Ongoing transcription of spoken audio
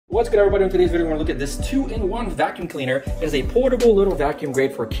What's good, everybody? In today's video, we're gonna look at this 2-in-1 vacuum cleaner. It is a portable little vacuum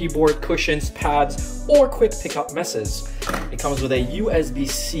grade for keyboard, cushions, pads, or quick pickup messes. It comes with a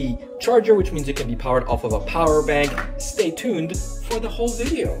USB-C charger, which means it can be powered off of a power bank. Stay tuned for the whole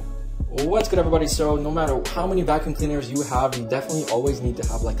video. What's good, everybody? So no matter how many vacuum cleaners you have, you definitely always need to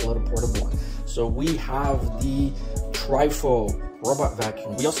have like a little portable one. So we have the Trifo robot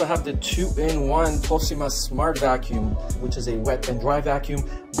vacuum. We also have the 2-in-1 Toshiba smart vacuum, which is a wet and dry vacuum,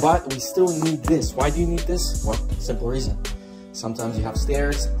 but we still need this. Why do you need this? Well, simple reason. Sometimes you have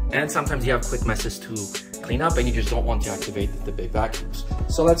stairs and sometimes you have quick messes to clean up and you just don't want to activate the big vacuums.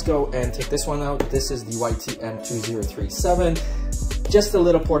 So let's go and take this one out. This is the YTM2037. Just a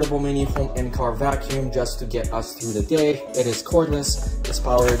little portable mini home in-car vacuum just to get us through the day. It is cordless, it's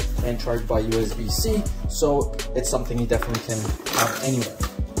powered and charged by USB-C, so it's something you definitely can have anywhere.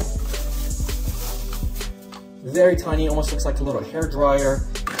 Very tiny, almost looks like a little hair dryer.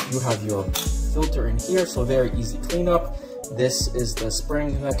 You have your filter in here, so very easy cleanup. This is the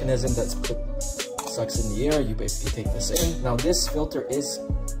spring mechanism that's sucks in the air. You basically take this in. Now this filter is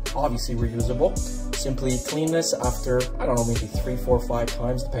obviously reusable. Simply clean this after, I don't know, maybe 3, 4, 5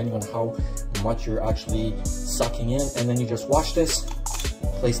 times, depending on how much you're actually sucking in. And then you just wash this,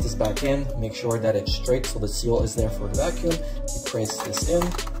 place this back in, make sure that it's straight so the seal is there for the vacuum. You place this in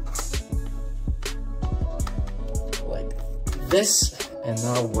like this, and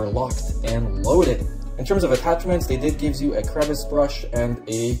now we're locked and loaded. In terms of attachments, they did give you a crevice brush and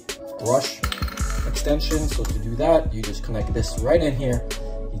a brush extension. So to do that, you just connect this right in here.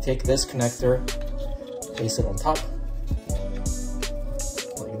 You take this connector, place it on top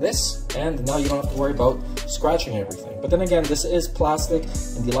like this, and now you don't have to worry about scratching everything. But then again, this is plastic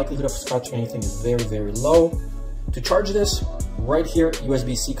and the likelihood of scratching anything is very, very low. To charge this, right here,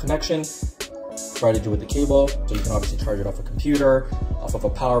 USB-C connection. Try to do with the cable, so you can obviously charge it off a computer, off of a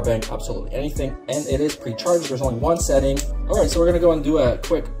power bank, absolutely anything. And it is pre-charged, there's only one setting. All right, so we're gonna go and do a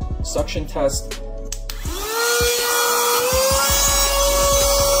quick suction test.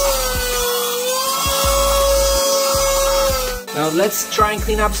 Now let's try and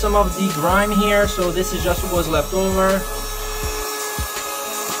clean up some of the grime here. So this is just what was left over.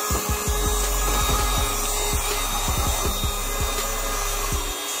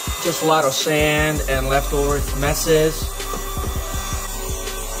 Just a lot of sand and leftover messes.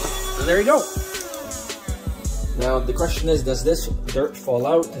 So there you go. Now the question is, does this dirt fall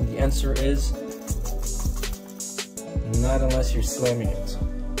out? And the answer is not unless you're slamming it.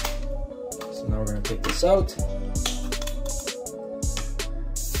 So now we're gonna take this out.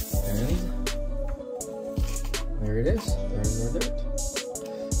 And there it is, there's our dirt.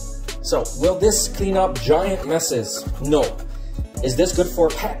 So, will this clean up giant messes? No. Is this good for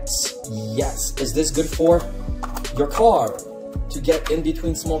pets? Yes. Is this good for your car to get in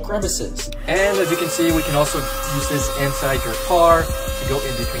between small crevices? And as you can see, we can also use this inside your car to go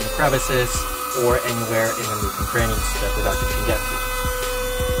in between the crevices or anywhere in the nook and crannies that the vacuum can get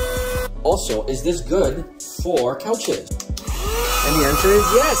to. Also, is this good for couches? And the answer is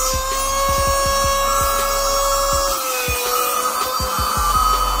yes.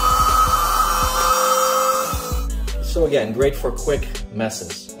 So again, great for quick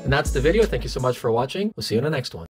messes. And that's the video. Thank you so much for watching. We'll see you in the next one.